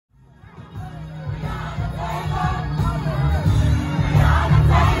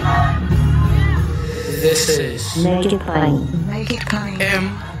This is Make It Plain. Make It Plain.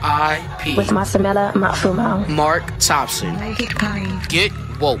 MIP With Masamela Matfumo. Mark Thompson. Make It Plain. Get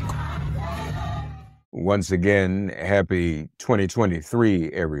woke. Once again, happy 2023,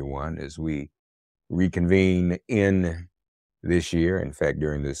 everyone, as we reconvene in this year. In fact,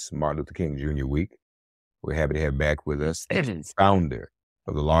 during this Martin Luther King Jr. week, we're happy to have back with us the founder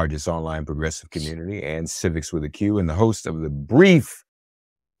of the largest online progressive community and Civics with a Q, and the host of the Brief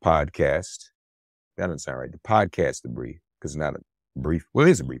podcast. That doesn't sound right. The podcast, The Brief, because it's not a brief. Well,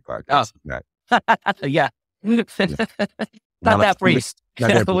 it is a brief podcast. Oh. Not, Yeah. yeah. Not that brief.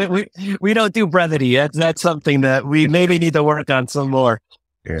 Not that brief. we don't do brevity. That's something that we maybe need to work on some more.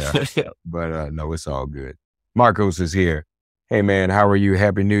 Yeah. But no, it's all good. Markos is here. Hey, man, how are you?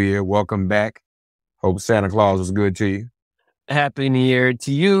 Happy New Year. Welcome back. Hope Santa Claus was good to you. Happy New Year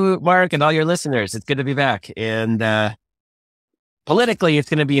to you, Mark, and all your listeners. It's good to be back. And politically, it's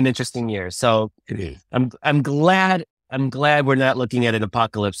going to be an interesting year. So It is. I'm glad we're not looking at an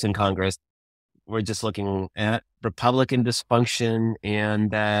apocalypse in Congress. We're just looking at Republican dysfunction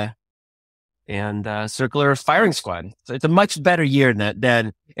and circular firing squad. So it's a much better year than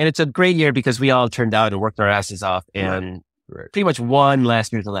and it's a great year because we all turned out and worked our asses off and Right. pretty much won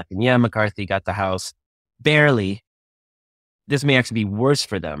last year's election. Yeah, McCarthy got the House barely. This may actually be worse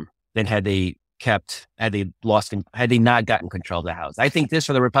for them than had they not gotten control of the House. I think this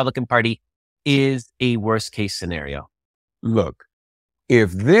for the Republican Party is a worst case scenario. Look,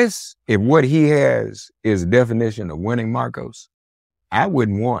 if what he has is a definition of winning, Markos, I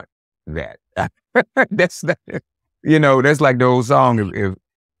wouldn't want that. That's that's like the old song.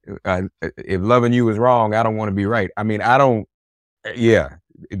 If loving you is wrong, I don't want to be right. I mean, I don't. Yeah,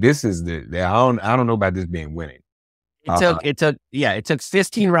 this is I don't know about this being winning. It took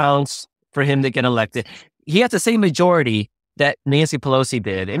 15 rounds for him to get elected. He had the same majority that Nancy Pelosi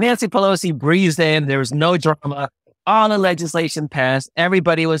did, and Nancy Pelosi breezed in. There was no drama. All the legislation passed.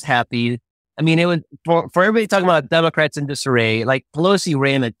 Everybody was happy. I mean, it was for everybody talking about Democrats in disarray. Like Pelosi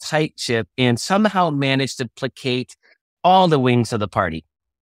ran a tight ship and somehow managed to placate all the wings of the party.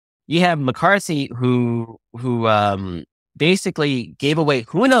 You have McCarthy, who basically gave away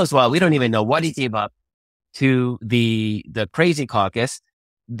who knows what. We don't even know what he gave up to the crazy caucus.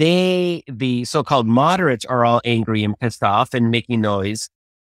 The so-called moderates are all angry and pissed off and making noise.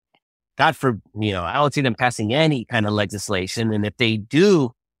 I don't see them passing any kind of legislation. And if they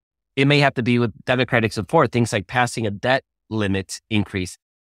do, it may have to be with Democratic support, things like passing a debt limit increase.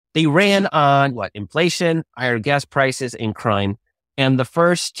 They ran on inflation, higher gas prices, and crime. And the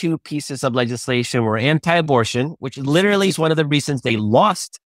first two pieces of legislation were anti-abortion, which literally is one of the reasons they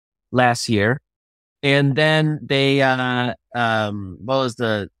lost last year. And then they, I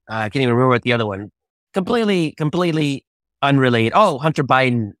can't even remember what the other one, completely unrelated. Oh, Hunter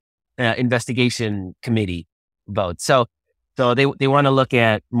Biden investigation committee vote. So they want to look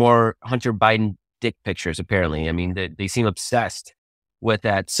at more Hunter Biden dick pictures, apparently. I mean, they seem obsessed with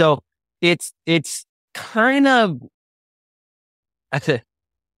that. So it's kind of,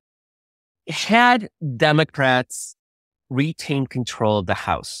 had Democrats retained control of the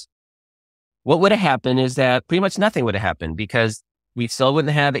House, what would have happened is that pretty much nothing would have happened because we still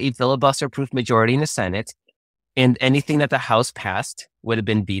wouldn't have a filibuster-proof majority in the Senate, and anything that the House passed would have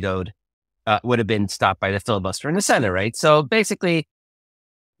been vetoed, would have been stopped by the filibuster in the Senate, right? So basically,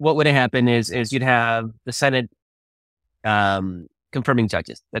 what would have happened is you'd have the Senate confirming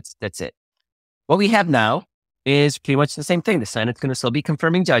judges. That's it. What we have now is pretty much the same thing. The Senate's going to still be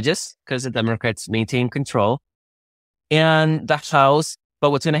confirming judges because the Democrats maintain control, and the House. But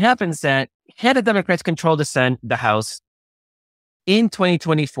what's going to happen is that had the Democrats control the House in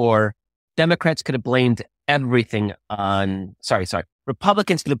 2024, Democrats could have blamed everything on.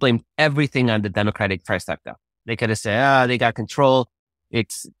 Republicans could have blamed everything on the Democratic trifecta. They could have said, they got control.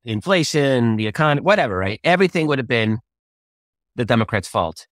 It's inflation, the economy, whatever, right? Everything would have been the Democrats'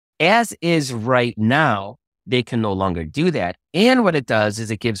 fault. As is right now, they can no longer do that. And what it does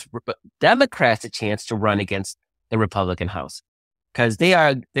is it gives Democrats a chance to run against the Republican House because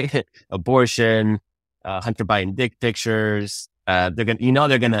abortion, Hunter Biden dick pictures. They're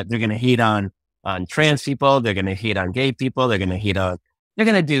gonna hate on trans people. They're gonna hate on gay people. They're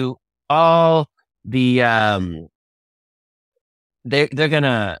gonna do all the they're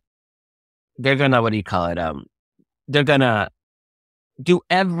gonna what do you call it? They're gonna do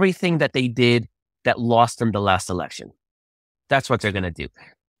everything that they did that lost them the last election. That's what they're going to do.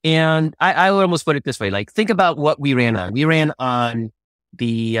 And I would almost put it this way. Like, think about what we ran on. We ran on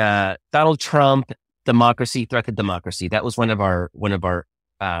the Donald Trump democracy, threat to democracy. That was one of our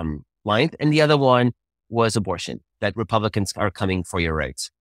lines. And the other one was abortion, that Republicans are coming for your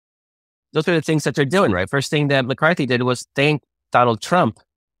rights. those are the things that they're doing, right? First thing that McCarthy did was thank Donald Trump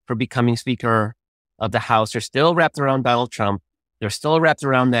for becoming Speaker of the House. They're still wrapped around Donald Trump. They're still wrapped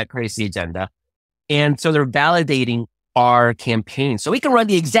around that crazy agenda. And so they're validating our campaign. So we can run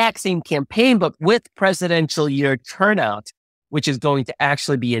the exact same campaign, but with presidential year turnout, which is going to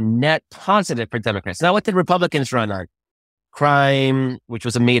actually be a net positive for Democrats. Now, what did Republicans run on? Crime, which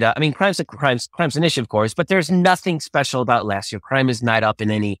was a made up. I mean, crime's an issue, of course, but there's nothing special about last year. Crime is not up in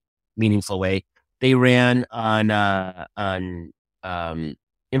any meaningful way. They ran on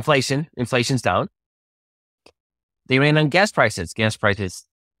inflation. Inflation's down. They ran on gas prices. Gas prices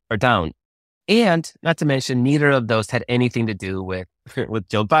are down. And not to mention, neither of those had anything to do with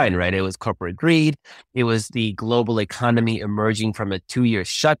Joe Biden, right? It was corporate greed. It was the global economy emerging from a 2-year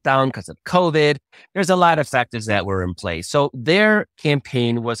shutdown because of COVID. There's a lot of factors that were in play. So their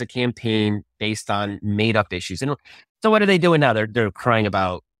campaign was a campaign based on made up issues. And so what are they doing now? They're crying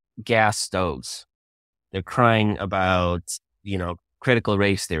about gas stoves. They're crying about, critical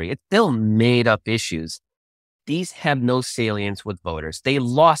race theory. It's still made up issues. These have no salience with voters. They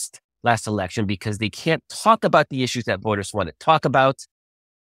lost last election because they can't talk about the issues that voters want to talk about.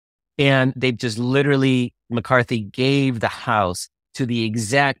 And they've just literally, McCarthy gave the House to the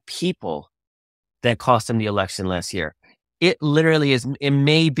exact people that cost him the election last year. It literally is, it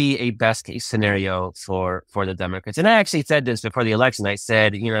may be a best case scenario for the Democrats. And I actually said this before the election. I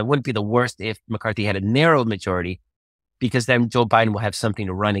said, it wouldn't be the worst if McCarthy had a narrow majority, because then Joe Biden will have something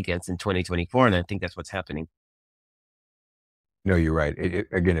to run against in 2024. And I think that's what's happening. No, you're right.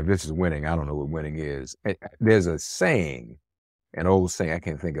 Again, if this is winning, I don't know what winning is. There's a saying, an old saying, I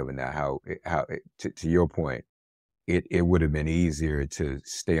can't think of it now, to your point, it would have been easier to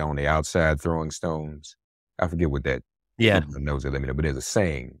stay on the outside throwing stones. I forget what that knows it, let me know, but there's a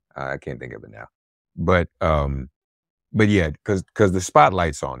saying, I can't think of it now. But yeah, because the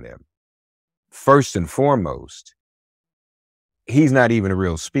spotlight's on them. First and foremost, he's not even a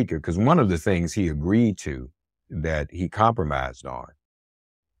real speaker, because one of the things he agreed to that he compromised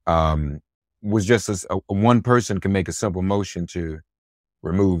on was just one person can make a simple motion to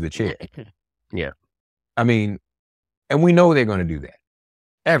remove the chair. Yeah. I mean, and we know they're going to do that.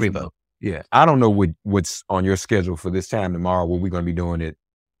 Every vote. Yeah. I don't know what's on your schedule for this time tomorrow, when we're going to be doing it.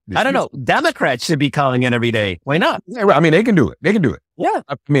 I don't know. Democrats should be calling it every day. Why not? Yeah, I mean, they can do it. They can do it. Yeah.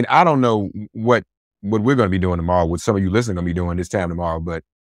 I mean, I don't know what we're going to be doing tomorrow, what some of you listening are going to be doing this time tomorrow, but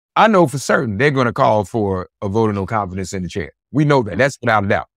I know for certain they're going to call for a vote of no confidence in the chair. We know that. That's without a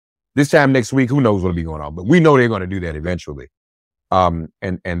doubt. This time next week, who knows what'll be going on, but we know they're going to do that eventually. And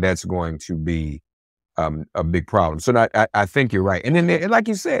that's going to be a big problem. So I think you're right. And then, like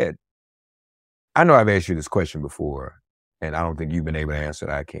you said, I know I've asked you this question before, and I don't think you've been able to answer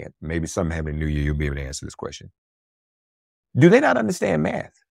it. I can't. Maybe sometime in the new year, you'll be able to answer this question. Do they not understand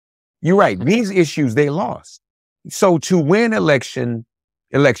math? You're right. These issues, they lost. So to win elections,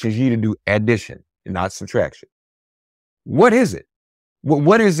 you need to do addition and not subtraction. What is it?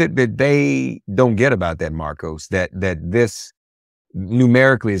 What is it that they don't get about that, Markos, that this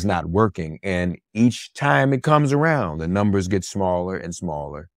numerically is not working? And each time it comes around, the numbers get smaller and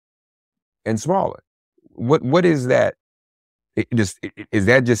smaller and smaller. What is that? Is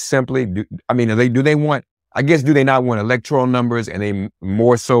that just simply, do they want, I guess, do they not want electoral numbers, and they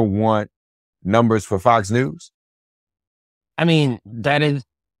more so want numbers for Fox News? I mean, that is,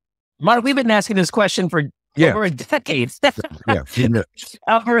 Mark, we've been asking this question for over a decade.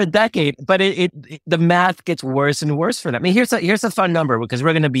 Over a decade, but the math gets worse and worse for them. I mean, here's a fun number, because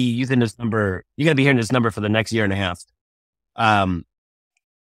we're going to be using this number. You're going to be hearing this number for the next year and a half.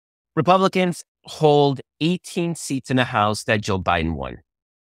 Republicans hold 18 seats in the House that Joe Biden won.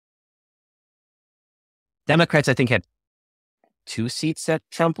 Democrats, I think, had 2 seats that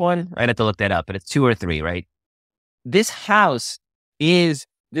Trump won. I'd have to look that up, but it's 2 or 3, right? This House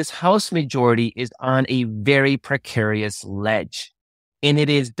majority is on a very precarious ledge, and it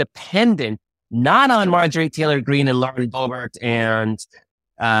is dependent not on Marjorie Taylor Greene and Lauren Boebert and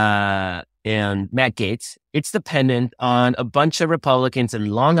Matt Gaetz. It's dependent on a bunch of Republicans in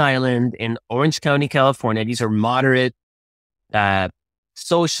Long Island and Orange County, California. These are moderate,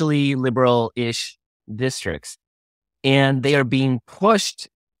 socially liberal-ish districts, and they are being pushed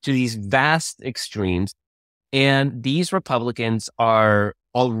to these vast extremes. And these Republicans are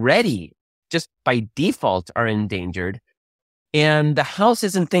already, just by default, are endangered. And the House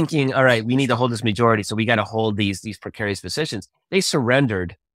isn't thinking, all right, we need to hold this majority, so we got to hold these precarious positions. They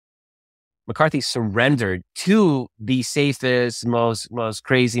surrendered. McCarthy surrendered to the safest, most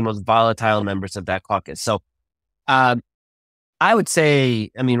crazy, most volatile members of that caucus. So I would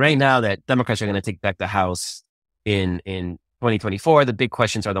say, I mean, right now that Democrats are going to take back the House in 2024, the big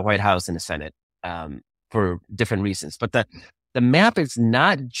questions are the White House and the Senate for different reasons. But the map is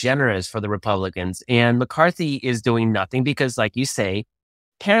not generous for the Republicans, and McCarthy is doing nothing because, like you say,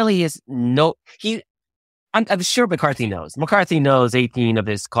 apparently I'm sure McCarthy knows. McCarthy knows 18 of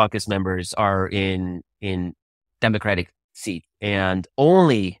his caucus members are in Democratic seats and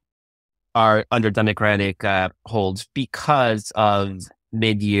only are under Democratic holds because of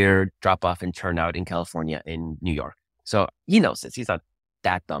mid-year drop-off in turnout in California and New York. So he knows this. He's not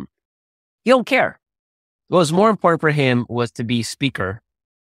that dumb. He don't care. What was more important for him was to be speaker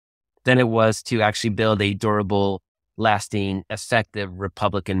than it was to actually build a durable, lasting, effective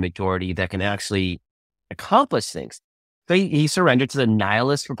Republican majority that can actually accomplish things. So he surrendered to the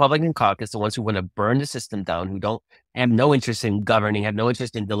nihilist Republican caucus, the ones who want to burn the system down, who don't have no interest in governing, have no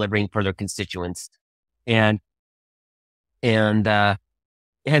interest in delivering for their constituents, and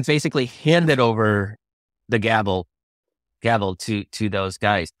has basically handed over the gavel to those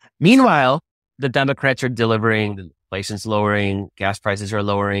guys. Meanwhile, the Democrats are delivering, the inflation's lowering, gas prices are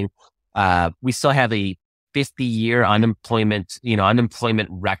lowering. We still have a 50-year unemployment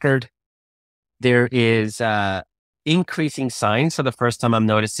record. There is increasing signs. For the first time, I'm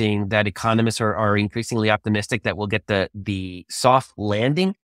noticing that economists are increasingly optimistic that we'll get the soft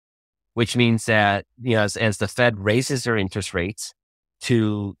landing, which means that, as the Fed raises their interest rates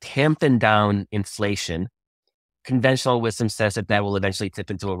to tampen down inflation, conventional wisdom says that will eventually tip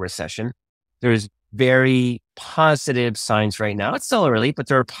into a recession. There's very positive signs right now. It's still early, but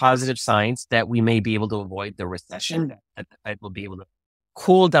there are positive signs that we may be able to avoid the recession, that the Fed will be able to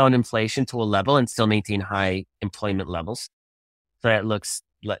cool down inflation to a level and still maintain high employment levels. So that looks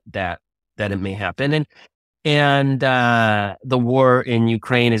that it may happen. And the war in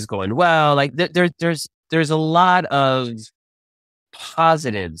Ukraine is going well. Like there's a lot of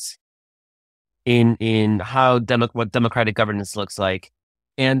positives in how what democratic governance looks like.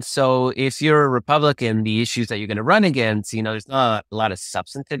 And so if you're a Republican, the issues that you're going to run against, there's not a lot of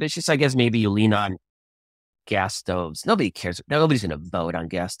substantive issues. I guess maybe you lean on gas stoves. Nobody cares. Nobody's going to vote on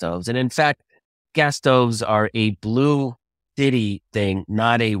gas stoves. And in fact, gas stoves are a blue city thing,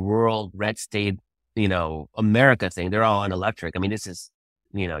 not a rural red state, America thing. They're all on electric. I mean, this is,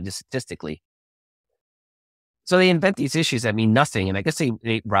 just statistically. So they invent these issues that mean nothing. And I guess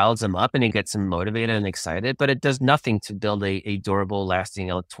it riles them up and it gets them motivated and excited, but it does nothing to build a durable, lasting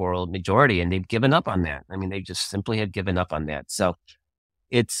electoral majority. And they've given up on that. I mean, they just simply had given up on that. So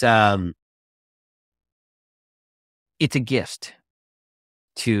it's a gift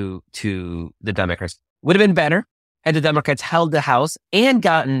to the Democrats. Would have been better had the Democrats held the House and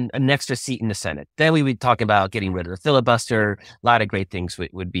gotten an extra seat in the Senate. Then we would talk about getting rid of the filibuster. A lot of great things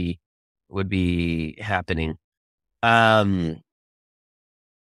would be happening. Unfortunately,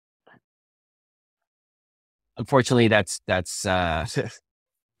 fortunately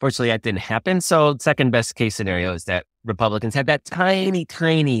that didn't happen. So second best case scenario is that Republicans have that tiny,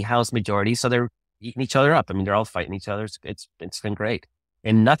 tiny House majority. So they're eating each other up. I mean, they're all fighting each other. It's been great,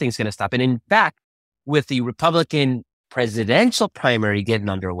 and nothing's going to stop it. In fact, with the Republican presidential primary getting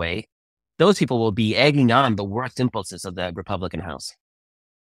underway, those people will be egging on the worst impulses of the Republican House.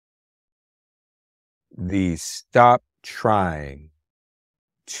 The Stop Trying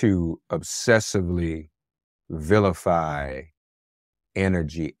to Obsessively Vilify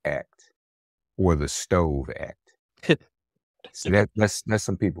Energy Act, or the Stove Act. So that's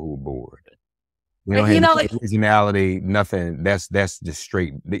some people who are bored. We don't have any originality, nothing. That's just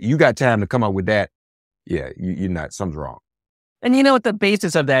straight. You got time to come up with that? Yeah, you're not. Something's wrong. And you know what the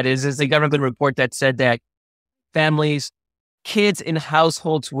basis of that is a government report that said that kids in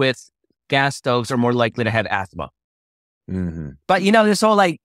households with gas stoves are more likely to have asthma. Mm-hmm. But this whole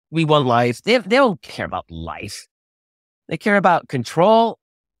we want life. They don't care about life. They care about control,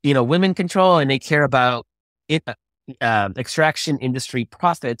 women control, and they care about extraction industry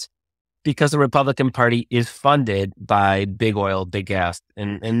profits, because the Republican Party is funded by big oil, big gas,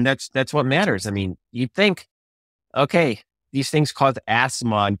 and that's what matters. I mean, you'd think, okay, these things cause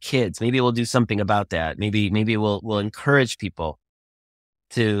asthma on kids. Maybe we'll do something about that. Maybe we'll encourage people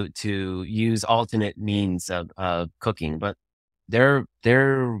to use alternate means of cooking. But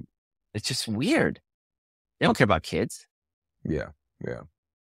it's just weird. They don't care about kids. Yeah.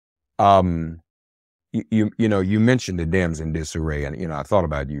 You mentioned the Dems in disarray, and I thought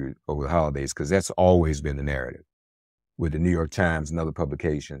about you over the holidays, because that's always been the narrative with the New York Times and other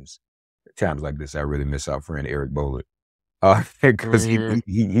publications. At times like this, I really miss our friend Eric Bollert, because he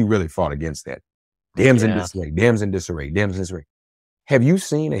really fought against that. Dems in disarray, Dems in disarray, Dems in disarray. Have you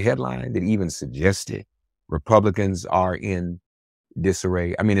seen a headline that even suggested Republicans are in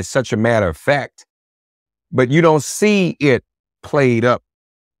disarray? I mean, it's such a matter of fact, but you don't see it played up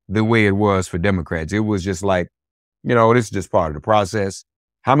the way it was for Democrats. It was just like, this is just part of the process.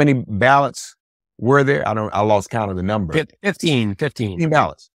 How many ballots were there? I lost count of the number. 15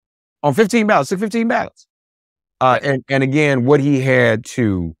 ballots. On 15 ballots, took 15 ballots. And again, what he had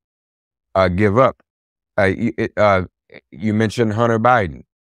to give up. You mentioned Hunter Biden.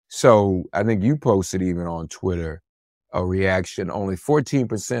 So I think you posted even on Twitter a reaction. Only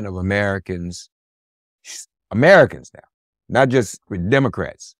 14% of Americans now, not just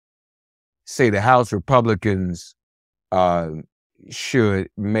Democrats, say the House Republicans should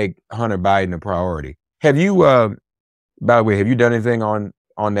make Hunter Biden a priority. Have you, by the way, have you done anything on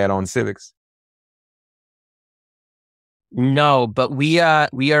that on civics? No, but we are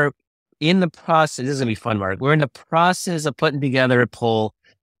in the process. This is gonna be fun, Mark. We're in the process of putting together a poll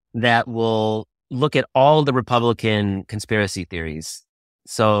that will look at all the Republican conspiracy theories.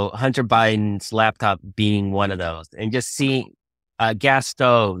 So Hunter Biden's laptop being one of those, and just seeing gas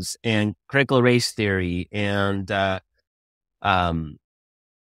stoves and critical race theory, and there's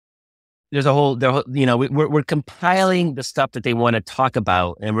a whole, we're compiling the stuff that they want to talk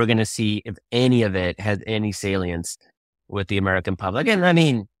about, and we're going to see if any of it has any salience with the American public. And I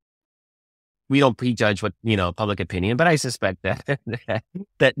mean, we don't prejudge what, public opinion, but I suspect that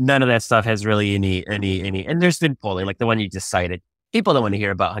that none of that stuff has really any, and there's been polling like the one you just cited. People don't want to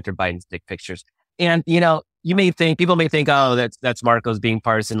hear about Hunter Biden's dick pictures. And, people may think, oh, that's Markos being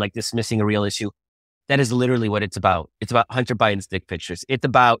partisan, like dismissing a real issue. That is literally what it's about. It's about Hunter Biden's dick pictures. It's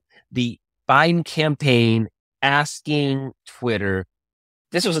about the Biden campaign asking Twitter.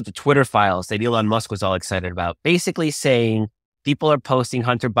 This was at the Twitter files that Elon Musk was all excited about, basically saying, people are posting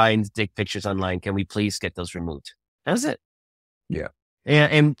Hunter Biden's dick pictures online. Can we please get those removed? That was it. Yeah.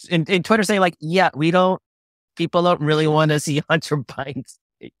 And Twitter saying like, yeah, people don't really want to see Hunter Biden's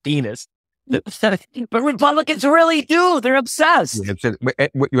penis. But Republicans really do. They're obsessed. Yeah,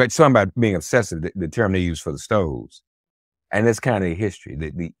 you had something about being obsessive, the term they use for the stoves. And that's kind of history,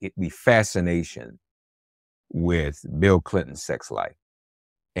 the fascination with Bill Clinton's sex life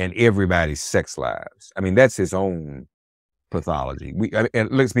and everybody's sex lives. I mean, that's his own pathology. And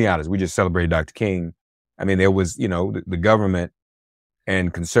let's be honest, we just celebrated Dr. King. I mean, there was, the government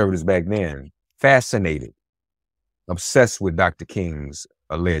and conservatives back then fascinated, obsessed with Dr. King's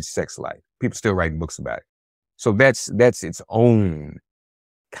alleged sex life. People still writing books about it. So that's its own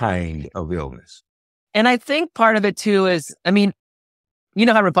kind of illness. And I think part of it too is, I mean, you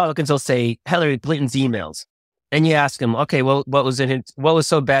know how Republicans will say Hillary Clinton's emails, and you ask them, okay, well, what was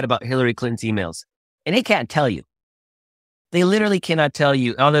so bad about Hillary Clinton's emails? And they can't tell you. They literally cannot tell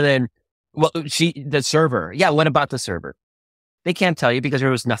you other than, the server. Yeah, what about the server? They can't tell you because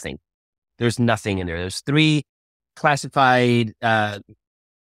there was nothing. There's nothing in there. There's 3 classified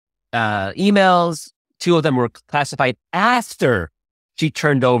emails. 2 of them were classified after she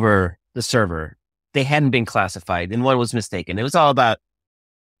turned over the server. They hadn't been classified, and one was mistaken. It was all about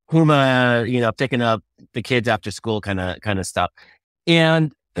Huma, picking up the kids after school kind of stuff.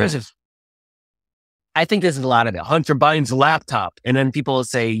 And I think this is a lot of it. Hunter Biden's laptop. And then people will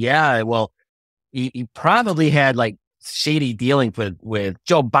say, yeah, well, he probably had like shady dealings with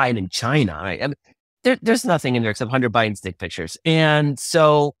Joe Biden in China. Right? I mean, there's nothing in there except Hunter Biden's dick pictures. And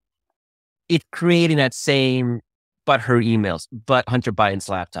so it's creating that same, but her emails, but Hunter Biden's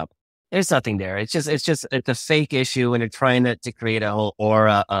laptop. There's nothing there. It's a fake issue, and they're trying to create a whole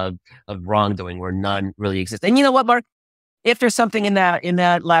aura of wrongdoing where none really exists. And you know what, Mark? If there's something in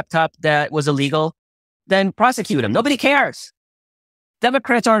that laptop that was illegal, then prosecute him. Nobody cares.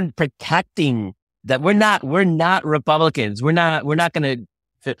 Democrats aren't protecting that. We're not Republicans. We're not going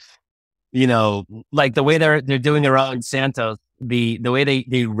to, like the way they're doing around Santos, the way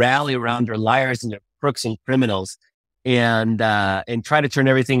they rally around their liars and their crooks and criminals, and try to turn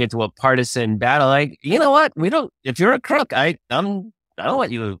everything into a partisan battle. Like, you know what? If you're a crook, I don't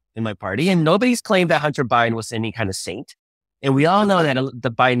want you in my party. And nobody's claimed that Hunter Biden was any kind of saint. And we all know that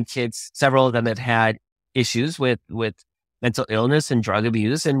the Biden kids, several of them have had issues with mental illness and drug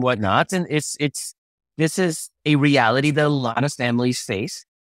abuse and whatnot. And this is a reality that a lot of families face.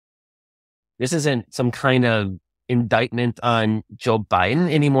 This isn't some kind of indictment on Joe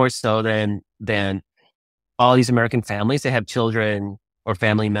Biden any more so than all these American families that have children or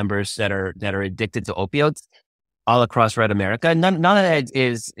family members that are addicted to opioids all across red America. None of that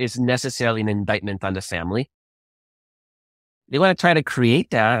is necessarily an indictment on the family. They want to try to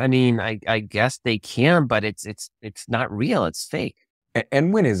create that. I mean, I guess they can, but it's not real. It's fake.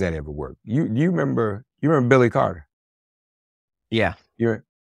 And when has that ever worked? You remember Billy Carter? Yeah. You're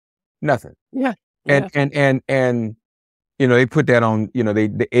nothing. Yeah. And they put that on,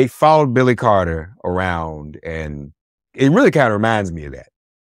 they followed Billy Carter around and it really kind of reminds me of that.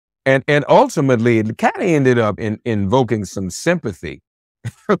 And ultimately, it kind of ended up invoking some sympathy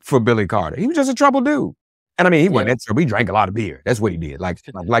for Billy Carter. He was just a troubled dude. And I mean, he wasn't that trouble. He drank a lot of beer. That's what he did. Like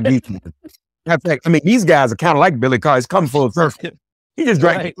these. In fact, I mean, these guys are kind of like Billy Carter. It's come full circle. He just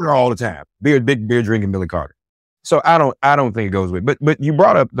drank beer all the time. Big beer drinking Billy Carter. So I don't think it goes with. But you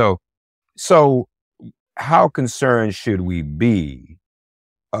brought up though. So how concerned should we be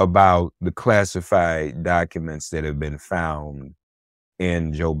about the classified documents that have been found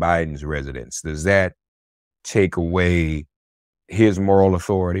in Joe Biden's residence? Does that take away his moral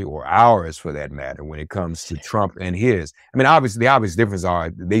authority, or ours for that matter, when it comes to Trump and his? I mean, obviously, the obvious difference are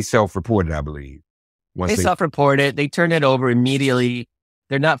they self-reported, I believe. They self-reported. They turned it over immediately.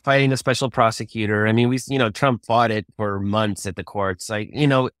 They're not fighting a special prosecutor. I mean, Trump fought it for months at the courts. Like,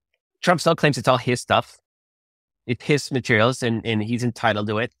 Trump still claims it's all his stuff. It's his materials, and he's entitled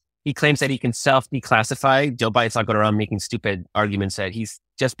to it. He claims that he can self-declassify. Joe Biden's not going around making stupid arguments that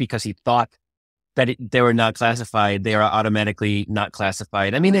just because he thought that they were not classified, they are automatically not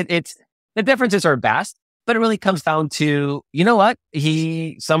classified. I mean, it's the differences are vast, but it really comes down to, you know what?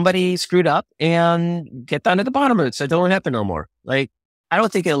 Somebody screwed up, and get down to the bottom of it. So it don't happen no more. Like, I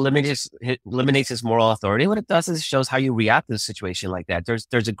don't think it eliminates his moral authority. What it does is it shows how you react to a situation like that.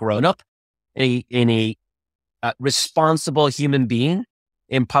 There's a grown up, a responsible human being,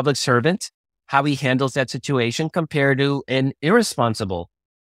 a public servant, how he handles that situation compared to an irresponsible,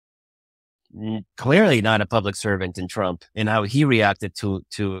 clearly not a public servant in Trump, and how he reacted to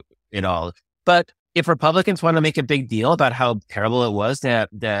it all. But if Republicans want to make a big deal about how terrible it was that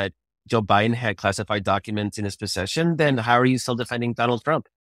Joe Biden had classified documents in his possession, then how are you still defending Donald Trump?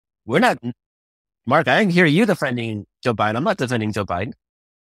 We're not, Mark, I didn't hear you defending Joe Biden. I'm not defending Joe Biden.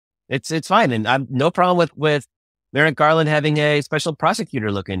 It's fine. And I'm no problem with Merrick Garland having a special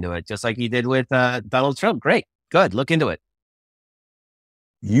prosecutor look into it, just like he did with Donald Trump. Great. Good. Look into it.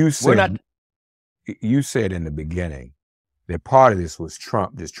 You said in the beginning that part of this was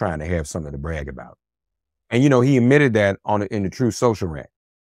Trump just trying to have something to brag about. And, he admitted that in the True Social rant.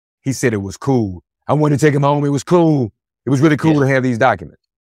 He said it was cool. I wanted to take him home. It was cool. It was really cool to have these documents.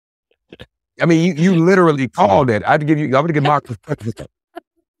 I mean, you literally called it. I would give Markos.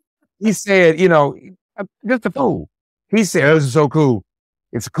 He said, just a fool. He said, this is so cool.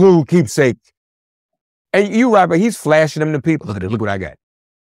 It's a cool keepsake. And you're right, but he's flashing them to people. Look at this. Look what I got.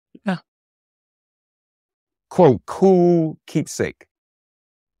 Yeah. Quote, cool keepsake.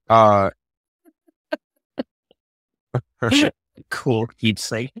 Cool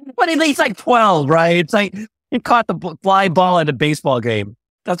keepsake. But he's like 12, right? It's like he caught the fly ball at a baseball game.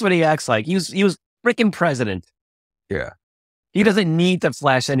 That's what he acts like. He was freaking president. Yeah. He doesn't need to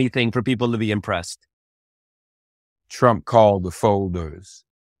flash anything for people to be impressed. Trump called the folders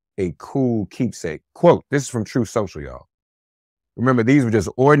a cool keepsake. Quote, this is from True Social, y'all. Remember, these were just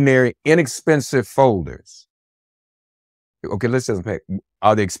ordinary, inexpensive folders. Okay, let's just pick.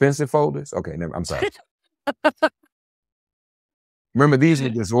 Are they expensive folders? Okay, I'm sorry. Remember, these were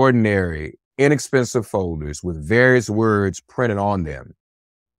just ordinary, inexpensive folders with various words printed on them.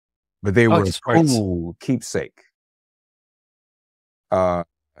 But they were a cool keepsake.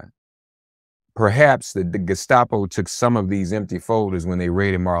 Perhaps the Gestapo took some of these empty folders when they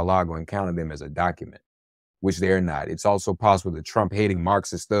raided Mar-a-Lago and counted them as a document, which they're not. It's also possible that Trump-hating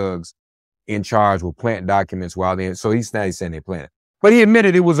Marxist thugs in charge will plant documents while they're... So he's saying they planted. But he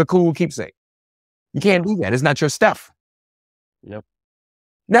admitted it was a cool keepsake. You can't do that. It's not your stuff. Nope.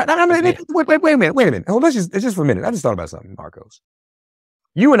 Now, wait a minute. Hold on, just for a minute. I just thought about something, Markos.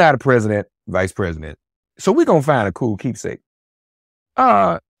 You and I, the president, vice president, so we're going to find a cool keepsake.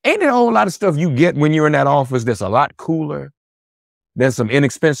 Ain't there a whole lot of stuff you get when you're in that office that's a lot cooler than some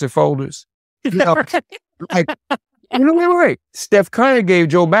inexpensive folders? Wait. Steph Curry gave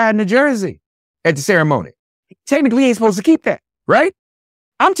Joe Biden a jersey at the ceremony. Technically, he ain't supposed to keep that, right?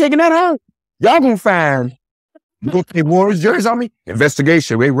 I'm taking that home. Y'all gonna find, they wore his jersey on me?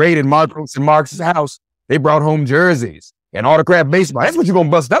 Investigation. They raided Markos and Mark's house. They brought home jerseys and autographed baseball. That's what you're gonna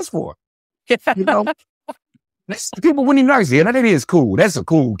bust us for. People wouldn't even know. Yeah, that is cool. That's a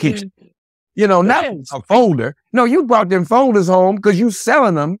cool keepsake. Not a folder. No, you brought them folders home because you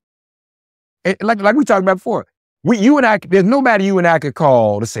selling them. Like we talked about before. There's nobody you and I could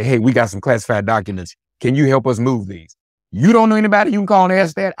call to say, hey, we got some classified documents. Can you help us move these? You don't know anybody you can call and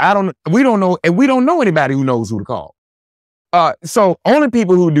ask that? We don't know, and we don't know anybody who knows who to call. So only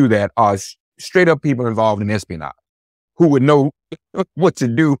people who do that are straight up people involved in espionage who would know what to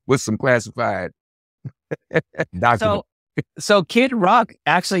do with some classified documents. So Kid Rock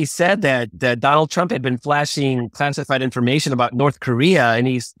actually said that Donald Trump had been flashing classified information about North Korea, and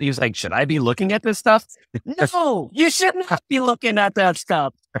he was like, "Should I be looking at this stuff?" No, you should not be looking at that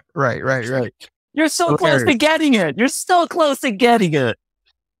stuff. Right. You're so close to getting it. You're so close to getting it.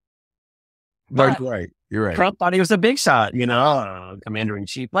 But Right. You're right. Trump thought he was a big shot, commander in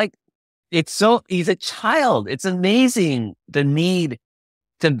chief. Like, he's a child. It's amazing the need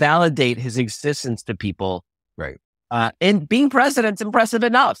to validate his existence to people. Right. And being president's impressive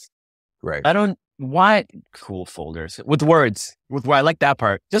enough. Right. Why cool folders with words, I like that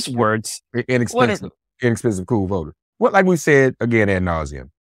part. Just words. Inexpensive cool voter. Well, like we said again ad nauseum,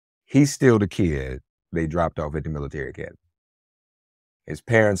 he's still the kid they dropped off at the military academy. His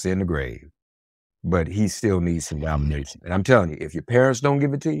parents are in the grave, but he still needs some domination. And I'm telling you, if your parents don't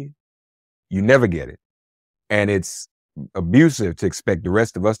give it to you, you never get it. And it's abusive to expect the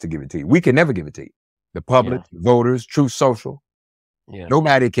rest of us to give it to you. We can never give it to you. The public, voters, Truth Social,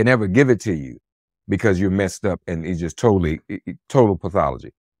 nobody can ever give it to you because you're messed up and it's just total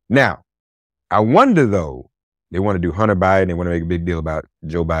pathology. Now, I wonder though, they want to do Hunter Biden, they want to make a big deal about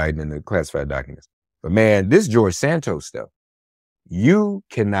Joe Biden and the classified documents. But man, this George Santos stuff, you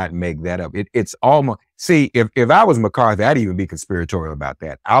cannot make that up. It's almost, see, if I was McCarthy, I'd even be conspiratorial about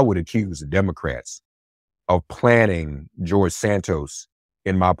that. I would accuse the Democrats of planning George Santos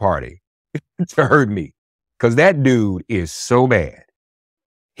in my party to hurt me. Because that dude is so bad.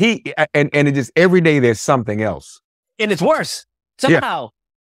 And it just, every day there's something else. And it's worse, somehow.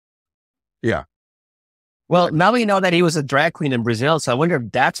 Yeah. Well, now we know that he was a drag queen in Brazil, so I wonder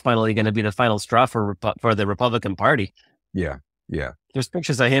if that's finally going to be the final straw for the Republican Party. Yeah. There's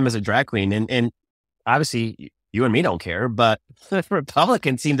pictures of him as a drag queen, and obviously you and me don't care, but the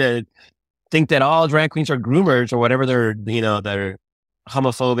Republicans seem to think that all drag queens are groomers or whatever their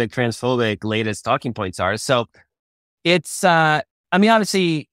homophobic, transphobic latest talking points are. So it's,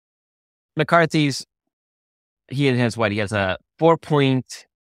 obviously McCarthy's, he has a 4-point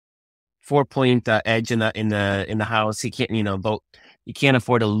edge in the House. He can't, vote. You can't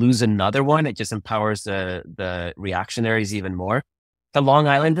afford to lose another one. It just empowers the reactionaries even more. The Long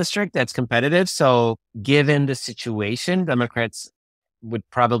Island district, that's competitive. So given the situation, Democrats would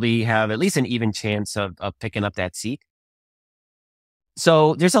probably have at least an even chance of picking up that seat.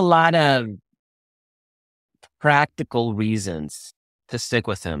 So there's a lot of practical reasons to stick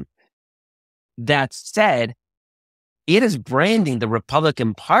with him. That said, it is branding the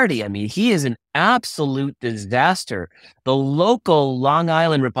Republican Party. I mean, he is an absolute disaster. The local Long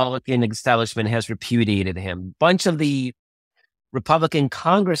Island Republican establishment has repudiated him. A bunch of the Republican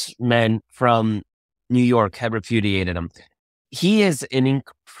congressmen from New York have repudiated him. He is an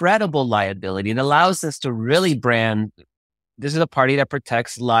incredible liability. It allows us to really brand, this is a party that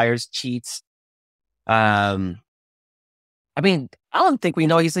protects liars, cheats. I don't think we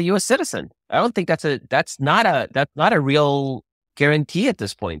know he's a U.S. citizen. I don't think that's not a real guarantee at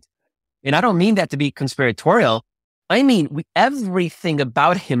this point. And I don't mean that to be conspiratorial. I mean, everything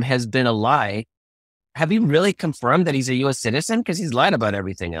about him has been a lie. Have you really confirmed that he's a U.S. citizen? Because he's lied about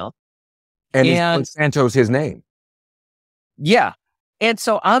everything else. And Santos his name. Yeah. And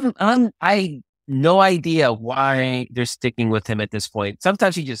so I no idea why they're sticking with him at this point.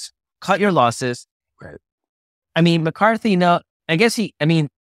 Sometimes you just cut your losses. Right. I mean, McCarthy, now I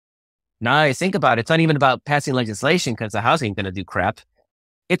think about it, it's not even about passing legislation because the House ain't going to do crap.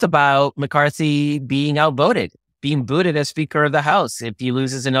 It's about McCarthy being outvoted, being booted as Speaker of the House if he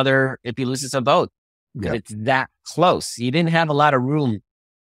loses a vote. Yep. It's that close. He didn't have a lot of room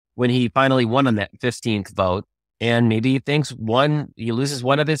when he finally won on that 15th vote. And maybe he thinks he loses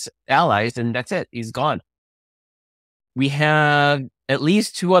one of his allies and that's it. He's gone. We have at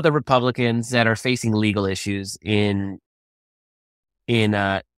least 2 other Republicans that are facing legal issues in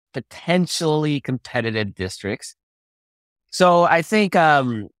potentially competitive districts. So I think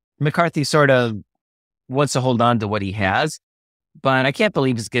McCarthy sort of wants to hold on to what he has, but I can't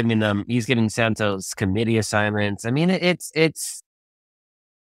believe he's giving Santos committee assignments. I mean, it's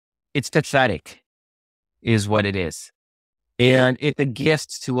pathetic, is what it is. And it's a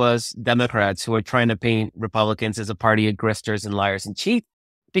gift to us Democrats who are trying to paint Republicans as a party of grifters and liars and cheats,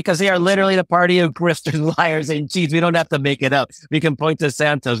 because they are literally the party of grifters, liars, and cheats. We don't have to make it up. We can point to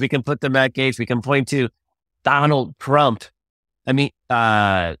Santos. We can put to Matt Gaetz. We can point to Donald Trump. I mean,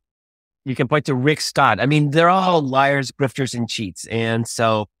 you can point to Rick Scott. I mean, they're all liars, grifters, and cheats. And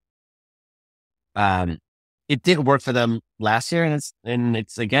so it didn't work for them last year. And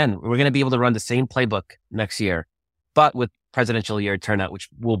it's again, we're going to be able to run the same playbook next year, but with presidential year turnout, which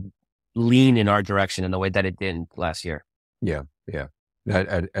will lean in our direction in the way that it did last year. Yeah.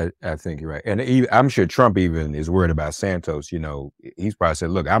 I think you're right. And I'm sure Trump even is worried about Santos. You know, he's probably said,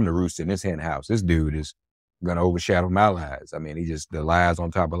 look, I'm the rooster in this hen house. This dude is going to overshadow my lies. I mean, the lies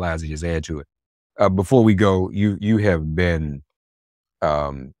on top of lies, he just add to it. Before we go, you have been,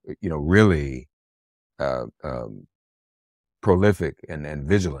 really uh, um, prolific and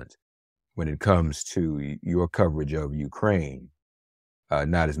vigilant when it comes to your coverage of Ukraine.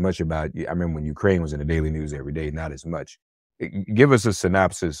 Not as much about, I remember when Ukraine was in the daily news every day, not as much. Give us a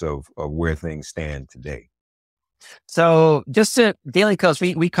synopsis of where things stand today. So just to Daily Kos,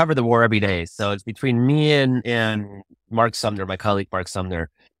 we cover the war every day. So it's between me and Mark Sumner, my colleague Mark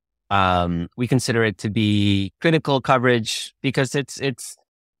Sumner. We consider it to be critical coverage because it's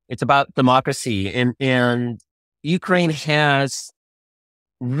about democracy, and Ukraine has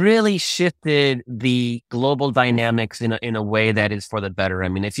really shifted the global dynamics in a way that is for the better. I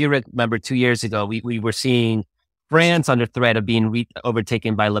mean, if you remember 2 years ago, we were seeing France under threat of being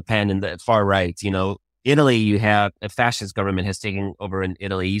overtaken by Le Pen and the far right. You know, Italy, you have a fascist government has taken over in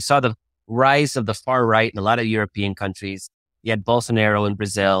Italy. You saw the rise of the far right in a lot of European countries. You had Bolsonaro in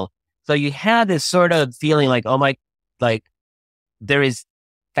Brazil. So you had this sort of feeling like, there is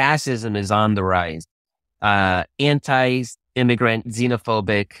fascism is on the rise. Anti-immigrant,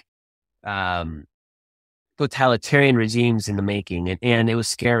 xenophobic, totalitarian regimes in the making. And it was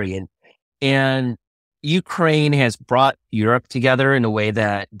scary. And Ukraine has brought Europe together in a way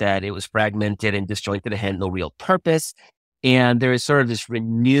that it was fragmented and disjointed and had no real purpose. And there is sort of this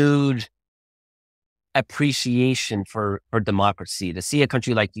renewed appreciation for democracy. To see a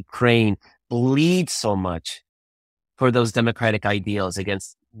country like Ukraine bleed so much for those democratic ideals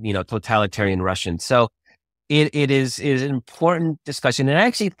against, totalitarian Russians. So it is an important discussion. And I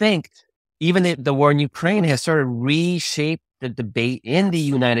actually think even the war in Ukraine has sort of reshaped the debate in the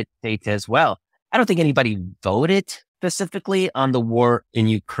United States as well. I don't think anybody voted specifically on the war in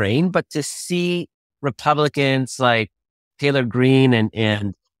Ukraine, but to see Republicans like Taylor Greene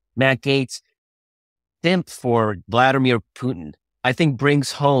and Matt Gaetz simp for Vladimir Putin, I think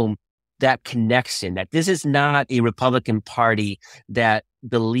brings home that connection, that this is not a Republican Party that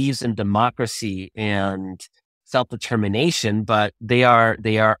believes in democracy and self-determination, but they are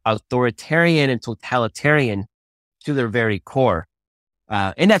authoritarian and totalitarian to their very core.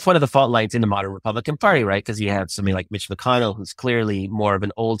 And that's one of the fault lines in the modern Republican Party, right? Because you have somebody like Mitch McConnell, who's clearly more of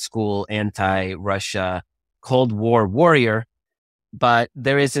an old school anti-Russia Cold War warrior. But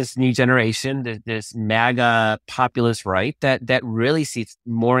there is this new generation, this MAGA populist right that really sees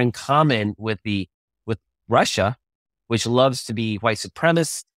more in common with Russia, which loves to be white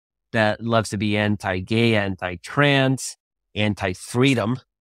supremacist, that loves to be anti-gay, anti-trans, anti-freedom,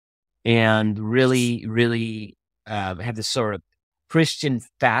 and really have this sort of Christian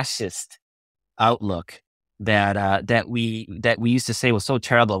fascist outlook that we used to say was so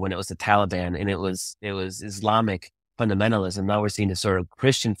terrible when it was the Taliban and it was Islamic fundamentalism. Now we're seeing this sort of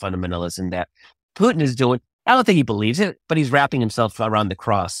Christian fundamentalism that Putin is doing. I don't think he believes it, but he's wrapping himself around the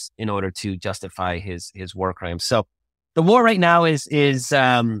cross in order to justify his war crimes. So the war right now is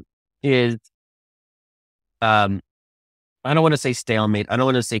I don't want to say stalemate. I don't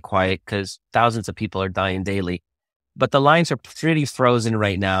want to say quiet because thousands of people are dying daily. But the lines are pretty frozen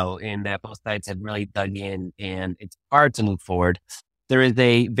right now in that both sides have really dug in and it's hard to move forward. There is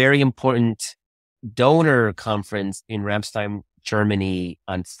a very important donor conference in Ramstein, Germany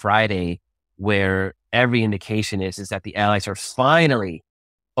on Friday, where every indication is that the Allies are finally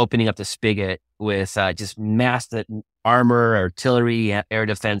opening up the spigot with just massive armor, artillery, air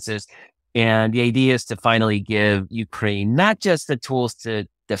defenses. And the idea is to finally give Ukraine not just the tools to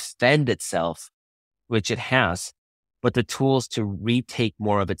defend itself, which it has, but the tools to retake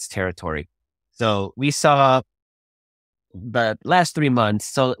more of its territory. So we saw the last 3 months.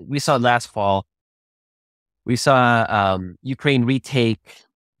 So we saw last fall, we saw Ukraine retake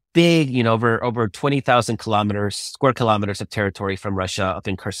big, over 20,000 square kilometers of territory from Russia up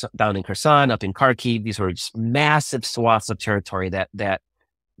in down in Kherson, up in Kharkiv. These were just massive swaths of territory that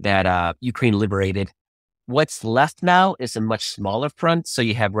Ukraine liberated. What's left now is a much smaller front. So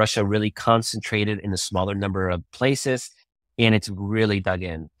you have Russia really concentrated in a smaller number of places, and it's really dug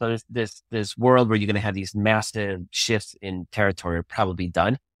in. So this world where you're going to have these massive shifts in territory are probably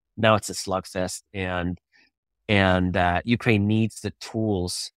done. Now it's a slugfest, and Ukraine needs the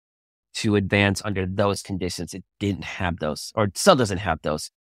tools to advance under those conditions. It didn't have those, or still doesn't have those.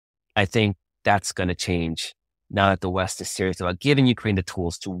 I think that's going to change now that the West is serious about giving Ukraine the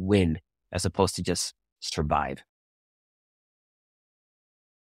tools to win as opposed to just survive.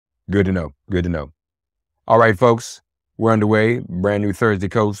 Good to know. Good to know. All right, folks, we're underway. Brand new Thursday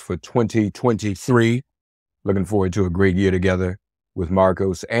Kos for 2023. Looking forward to a great year together. with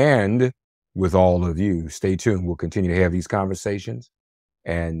Markos and with all of you. Stay tuned. We'll continue to have these conversations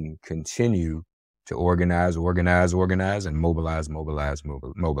and continue to organize, and mobilize.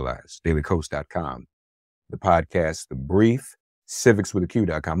 DailyKos.com. The podcast, The Brief,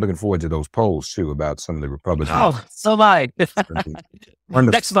 civicswithaq.com. Looking forward to those polls, too, about some of the Republicans. Oh, so am I.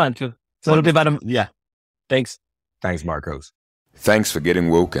 Wonderful. Next month. So it'll be about yeah. Thanks. Thanks, Markos. Thanks for getting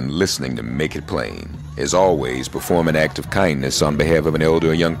woke and listening to Make It Plain. As always, perform an act of kindness on behalf of an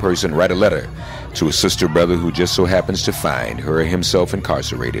elder or young person. Write a letter to a sister or brother who just so happens to find her or himself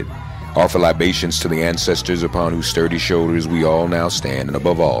incarcerated. Offer libations to the ancestors upon whose sturdy shoulders we all now stand. And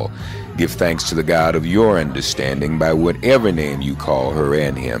above all, give thanks to the God of your understanding by whatever name you call her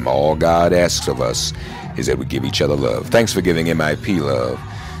and him. All God asks of us is that we give each other love. Thanks for giving MIP love.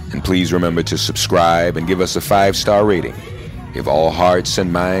 And please remember to subscribe and give us a 5-star rating. If all hearts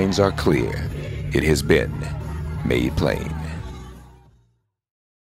and minds are clear, it has been made plain.